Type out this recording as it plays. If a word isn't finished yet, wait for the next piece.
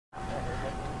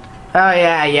Oh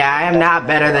yeah, I am not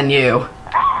better than you.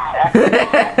 Better than...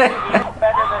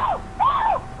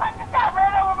 I just got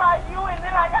ran over by you and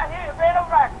then I got hit ran over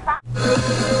by a cop.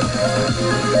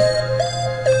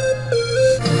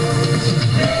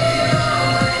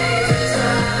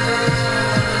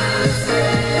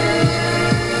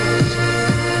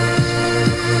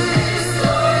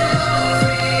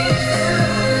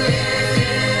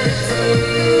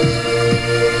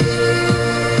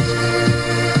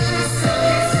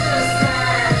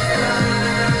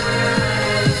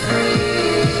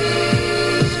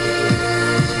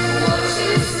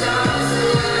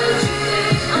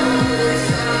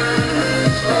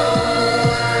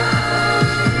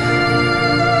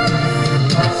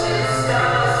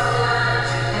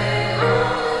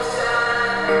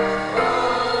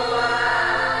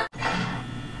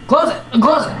 Close it.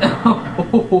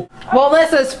 Well,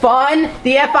 this is fun.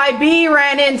 The FIB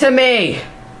ran into me.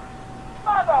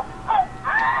 Mother...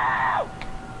 Ow!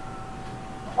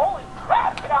 Holy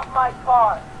crap, get off my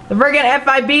car. The friggin'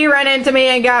 FIB ran into me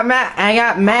and got mad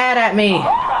at me.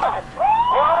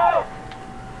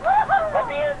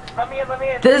 Let me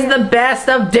in. This is the best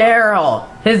of Daryl.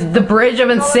 The bridge of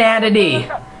insanity.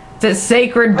 It's a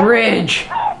sacred bridge.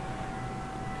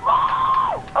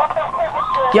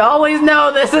 You always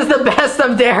know this is the best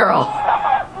of Daryl.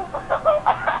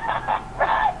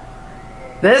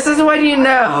 This is what you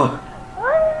know.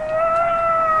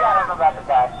 God, I'm about to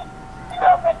die.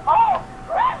 Oh,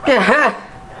 crap.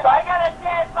 So I got a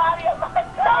dead body of my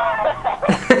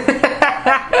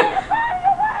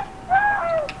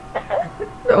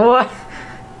car.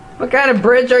 What kind of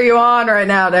bridge are you on right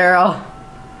now, Daryl?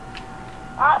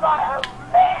 I'm on a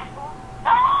man.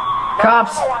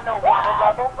 Cops.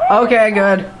 Okay,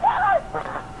 good.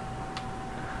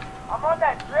 I'm on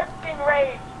that drifting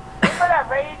rage. Remember that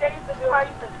rage I used to do? I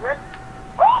used to drift.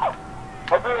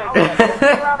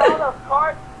 Around all those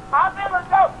cars. Hop in, let's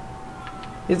go.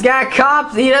 He's got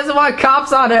cops. He doesn't want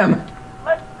cops on him.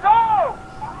 Let's go.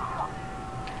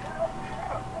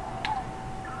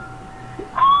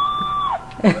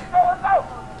 Let's go.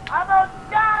 I'm a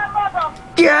god, mother.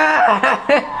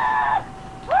 Yeah.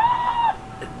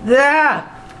 Yeah.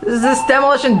 Is this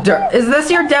Is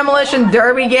this your demolition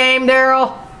derby game,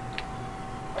 Daryl?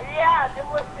 Yeah,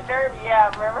 demolition derby. Yeah,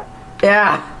 remember?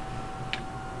 Yeah.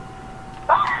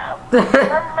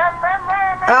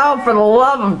 Oh, for the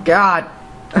love of God.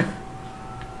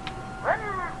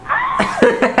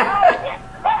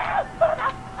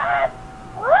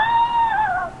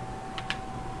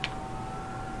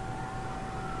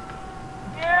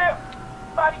 Yeah,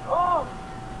 buddy. Ooh.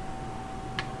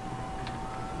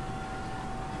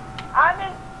 I'm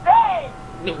insane.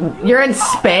 You're in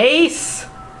space?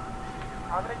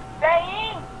 I'm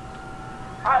insane.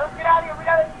 Alright, let's get out of here. We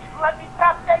gotta let these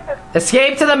cops take us.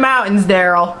 Escape to the mountains,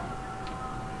 Daryl.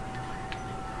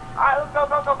 Alright, let's go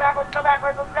backwards,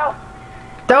 let's go.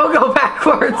 Don't go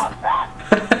backwards.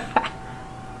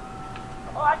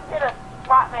 Oh, I can get a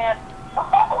SWAT man.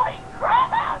 Holy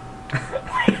crap!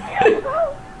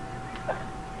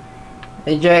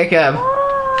 Hey, Jacob. He's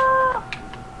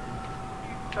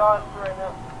gone right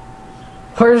now.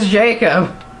 Where's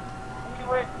Jacob? He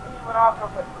went off real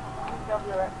quick. He's gonna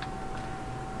be alright.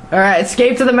 Alright,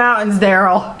 escape to the mountains,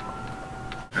 Daryl.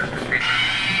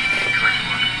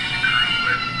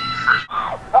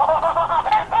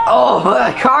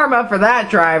 Oh, karma for that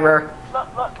driver. Look,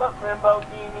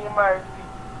 Lamborghini Mercy.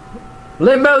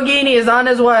 Lamborghini is on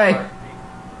his way.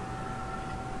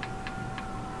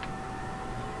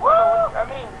 Woo! I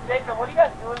mean, Jacob, what do you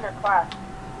guys do in your class?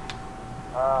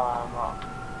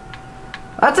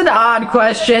 That's an odd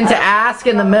question to ask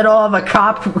in the middle of a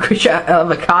cop chase.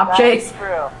 That is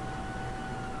true.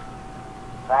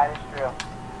 That is true.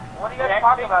 What do you guys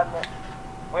talk about this?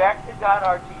 We actually got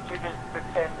our teacher to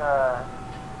pretend,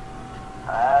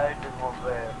 I just won't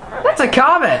say it. That's a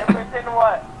comment. Pretend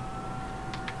what?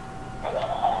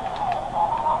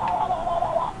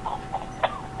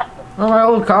 One of my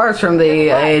old cars from the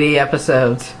 80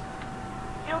 episodes.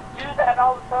 You do that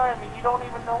all the time and you don't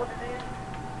even know what it is.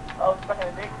 Oh, it's fucking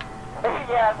a dick.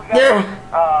 Yeah, we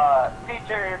got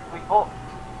teacher, we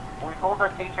pulled our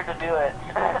teacher to do it.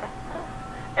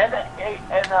 and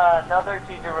another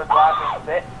teacher was laughing.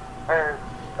 Ben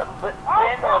was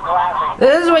laughing.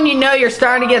 This is when you know you're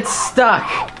starting to get stuck.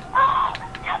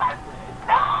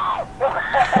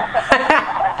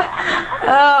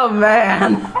 Oh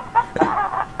man.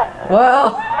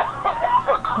 Well.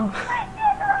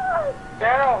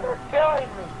 Daryl, you're killing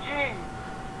me. Jeez.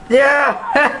 Yeah.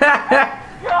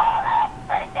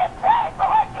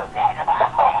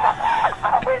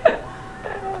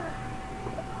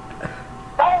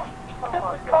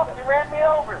 You ran me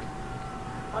over.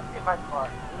 Let's get my car.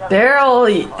 Daryl,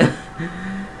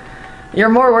 you're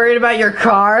more worried about your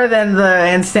car than the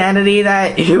insanity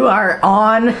that you are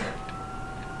on.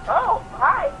 Oh,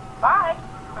 hi. Bye.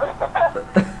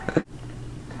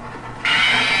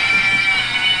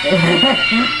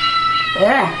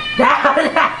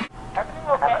 Everything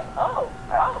okay? Oh,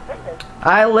 goodness.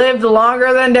 I lived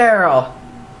longer than Daryl.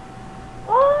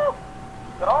 Woo!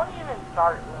 Don't even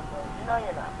start, Limbo. You know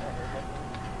you're not better than me.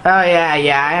 Oh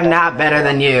yeah, I am not better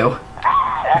than you. You're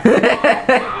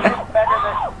better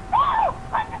than...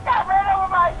 I just got ran over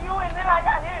by you and then I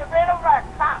got ran over by a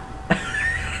cop.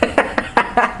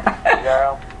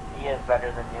 Girl, he is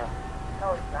better than you.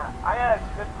 No, he's not. I got a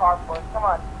good car for us. Come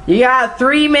on. You got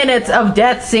 3 minutes of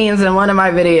death scenes in one of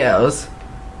my videos.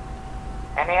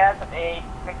 And he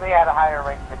technically had a higher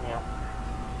rank than you.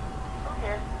 Who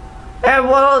cares?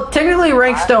 Well, technically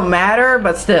ranks don't matter,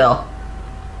 but still.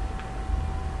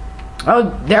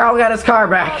 Oh, Daryl got his car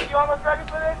back. You almost ready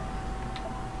for this?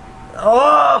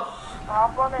 Oh!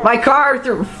 Hop on in. My car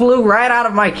flew right out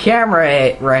of my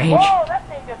camera range. Whoa, that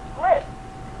thing just split.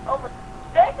 Oh, but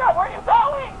Jacob, where are you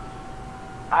going?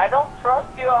 I don't trust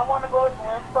you. I want to go to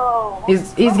Limbo.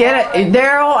 He's getting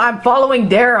Daryl. I'm following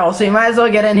Daryl, so you might as well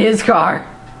get in his car.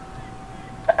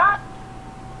 Stop.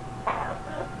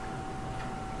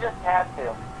 You just had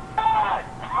to.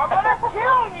 I'm gonna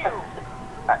kill you.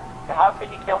 How could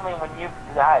you kill me when you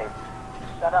died?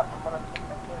 Shut up. I'm gonna kill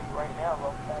you right now,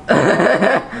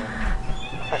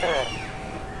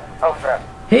 Oh crap.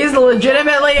 He's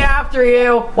legitimately after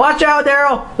you. Watch out,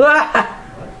 Daryl.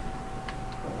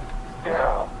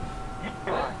 Daryl, you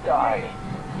died.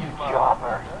 You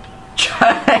jobber.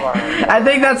 I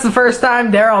think that's the first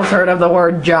time Daryl's heard of the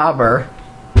word jobber.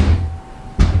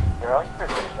 Daryl, you're a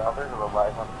jobber who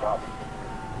relies on jobs.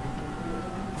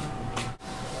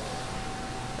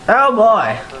 Oh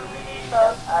boy.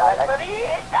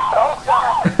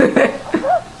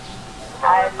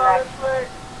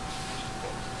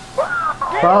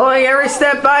 Following every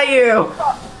step by you.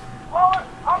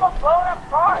 I'm a blown up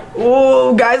car.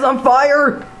 Ooh, guys on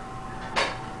fire.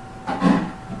 Do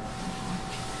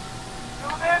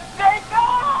this,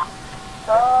 Jacob!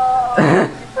 Oh,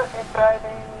 you took it,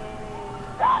 baby.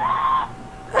 Shut up!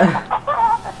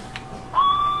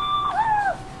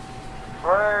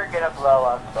 We're gonna blow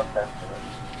up something.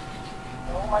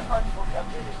 Oh, my car's supposed to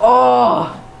update it.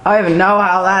 Oh, I don't even know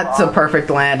how that's a perfect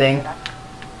landing.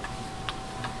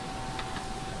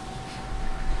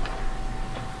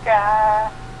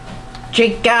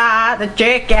 Chica, the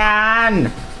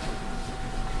chicken.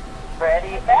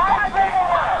 Ready?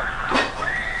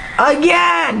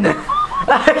 Again!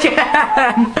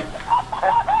 Again!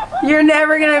 You're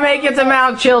never gonna make it to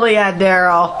Mount Chiliad,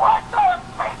 Daryl.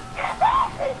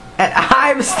 And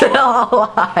I'm still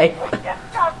alive.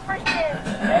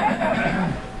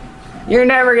 You're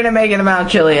never gonna make it to Mount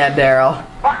Chiliad, Daryl.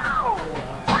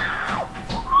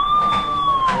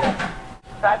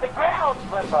 Inside the ground,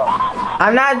 Limbo.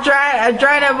 I'm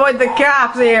trying to avoid the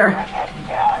cops here. I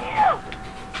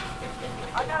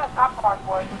got a cop car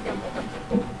for you.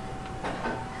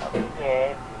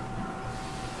 Okay.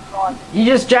 You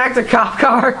just jacked a cop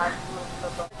car?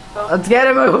 Let's get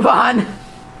a move on.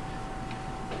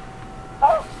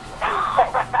 Let's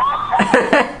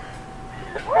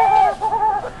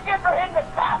get her in the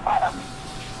cop on him.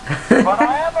 But I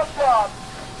have a gun.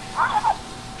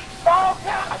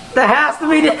 There has to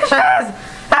be dishes!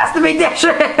 Has to be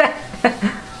dishes!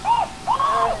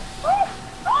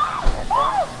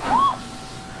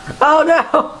 Oh no!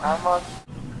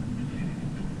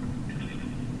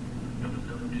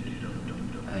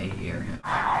 I hear him.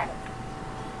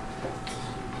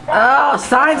 Oh,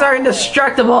 signs are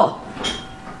indestructible!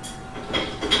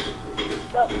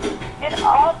 Get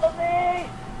off of me!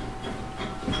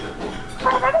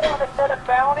 I don't want to set a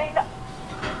bounty.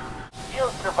 You'll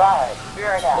survive. Be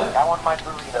right out. I want my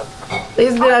burritos.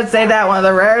 Please do not say that, one of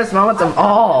the rarest moments of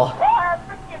all.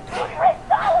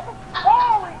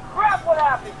 Holy crap, what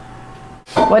happened?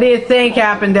 What do you think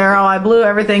happened, Daryl? I blew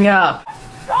everything up.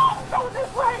 Go this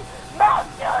way! Mount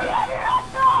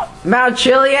Chiliad! Mount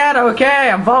Chiliad? Okay,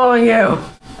 I'm following you.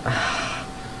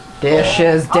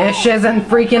 Dishes, dishes, and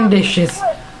freaking dishes.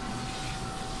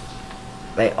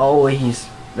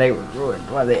 They ruined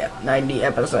one of the 90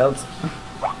 episodes.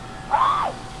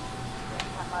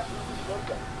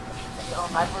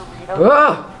 My burrito.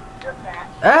 Oh! You're fat.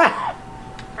 Ah!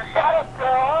 Shut up,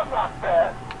 girl. I'm not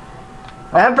fat.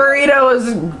 That burrito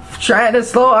was trying to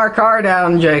slow our car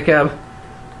down, Jacob.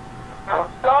 I'm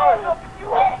sorry.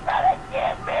 You ain't gonna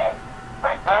get me.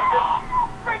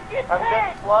 Freaking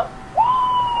pig. What?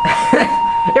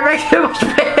 It makes too much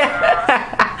pain.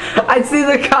 I I see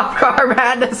the cop car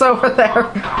madness over there.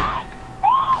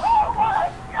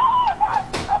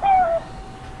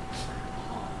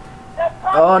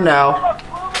 Oh no.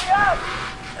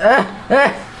 It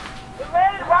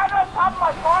landed right on top of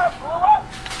my car and blew up.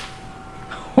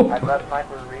 I left my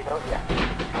burrito. Yeah.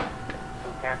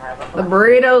 You can't have them. The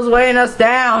burrito's weighing us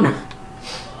down.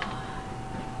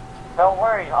 Don't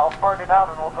worry, I'll burn it out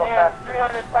and we'll go past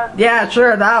 300 tons. Yeah,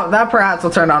 sure. That perhaps will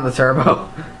turn on the turbo.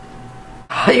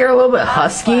 You're a little bit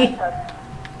husky.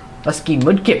 Husky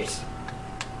mudkips.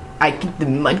 I get the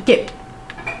mudkip.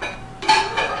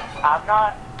 I'm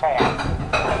not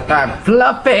fast. I'm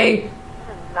fluffy. This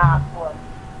is not fluffy.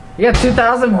 You got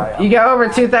 2,000. You got over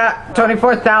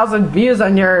 24,000 views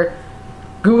on your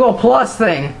Google Plus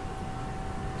thing.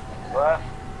 What?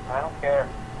 I don't care.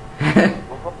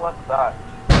 Google Plus sucks.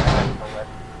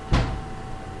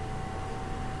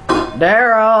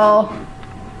 Daryl.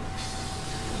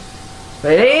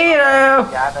 Benito.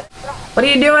 What are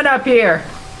you doing up here?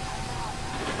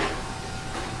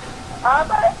 I'm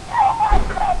gonna kill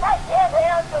myself. I can't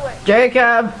handle it.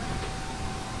 Jacob.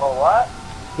 Oh, what?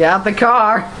 Get out the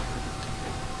car.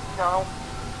 No.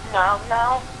 No,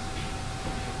 no.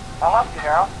 I'll help you,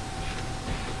 girl.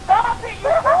 Stop it!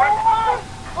 You're my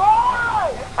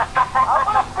boy! I'm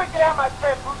gonna freaking have my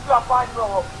friend boost you up on you,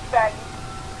 little faggy.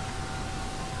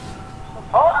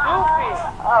 Oh, Goofy!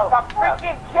 Stop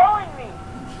freaking killing me!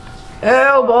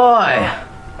 Oh boy.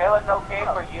 Well, it's okay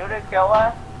for you to kill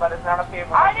us, but it's not okay for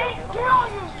me to kill you. I didn't kill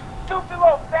you, you stupid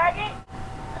little faggot!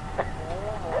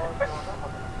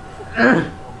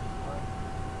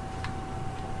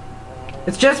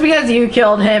 It's just because you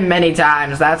killed him many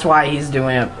times. That's why he's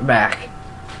doing it back.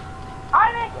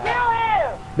 I didn't kill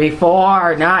him!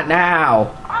 Before, not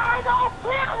now. I don't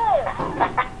kill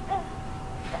him!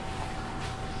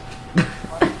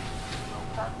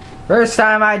 First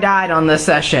time I died on this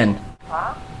session.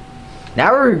 Huh?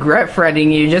 Now I regret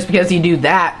friending you just because you do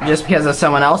that, just because of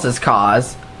someone else's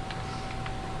cause.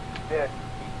 Dude,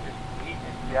 he's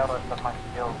just jealous of my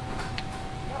skills.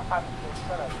 You don't have to do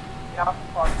it. You know, I'm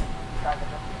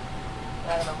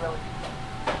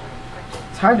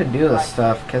It's hard to do this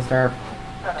stuff because there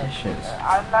are issues.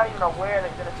 I'm not even aware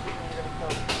that you're gonna shoot me, you're gonna kill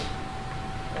me.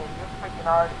 And you're freaking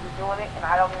already doing it, and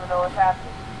I don't even know what's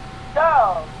happening.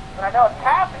 So, when I know it's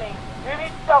happening, you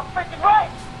need to go freaking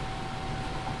right!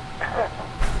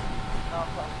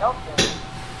 Don't kill me.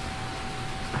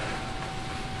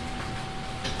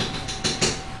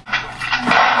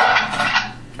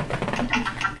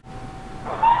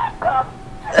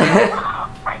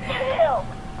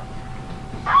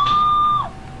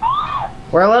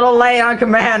 We're a little late on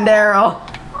command, Daryl.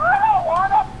 I don't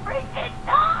wanna freaking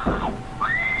die!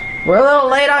 We're a little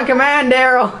late on command,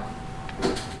 Daryl.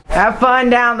 Have fun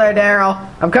down there, Daryl.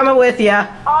 I'm coming with you.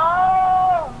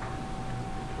 Oh!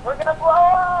 We're gonna blow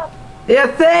up! You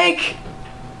think?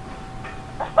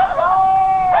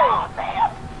 Oh,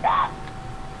 man!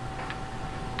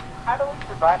 How do we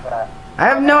survive that? I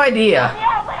have no idea.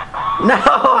 No,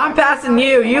 I'm passing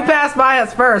you. You passed by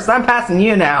us first. I'm passing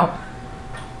you now.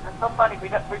 It's so funny. We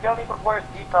don't even wear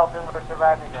seatbelts and we're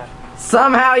surviving it.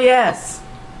 Somehow, yes.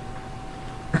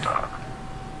 We're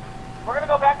gonna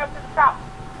go back up to the top.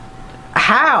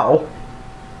 How?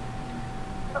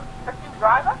 Let's you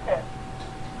drive up there.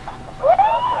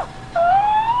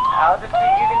 I'll just be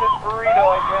eating this burrito,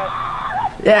 I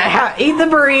guess. Yeah, eat the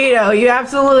burrito. You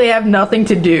absolutely have nothing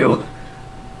to do.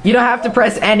 You don't have to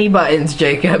press any buttons,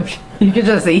 Jacob. You can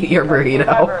just eat your burrito.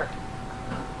 Whatever.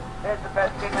 It's the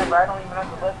best thing ever. I don't even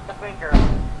have to lift the finger.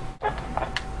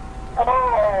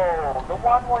 Oh, the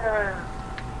one where...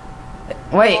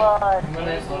 Wait.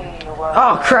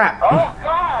 Oh, crap. Oh,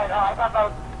 God. Oh, I thought that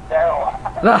was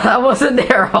Daryl. No, that wasn't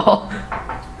Daryl.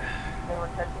 They were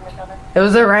catching each other? It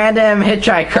was a random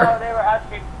hitchhiker. No, they were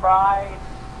actually trying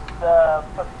to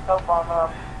put soap on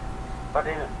them, but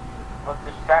it was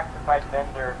distracted by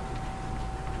Bender,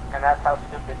 and that's how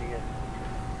stupid he is.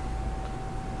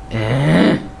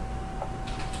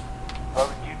 What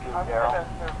would you do, Daryl? I'm gonna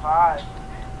survive.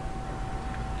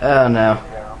 Oh no.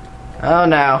 Oh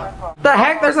no. The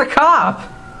heck, there's a cop!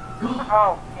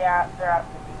 Oh, yeah, they're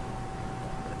after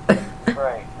me.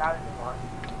 Great, not anymore.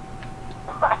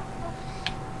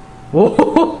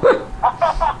 Whoa.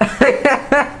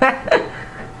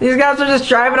 These guys are just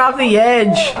driving off the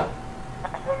edge.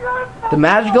 The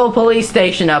magical police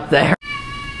station up there.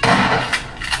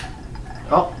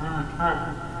 Oh.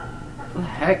 What the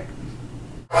heck?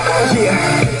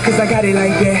 Yeah, cause I got it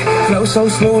like that. Flow so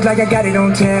smooth like I got it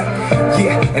on tap.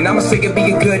 Yeah, and I'ma sing it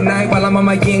be a good night while I'm on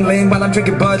my Yingling, while I'm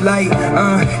drinking Bud Light.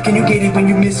 Can you get it when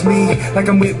you miss me? Like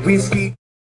I'm with whiskey.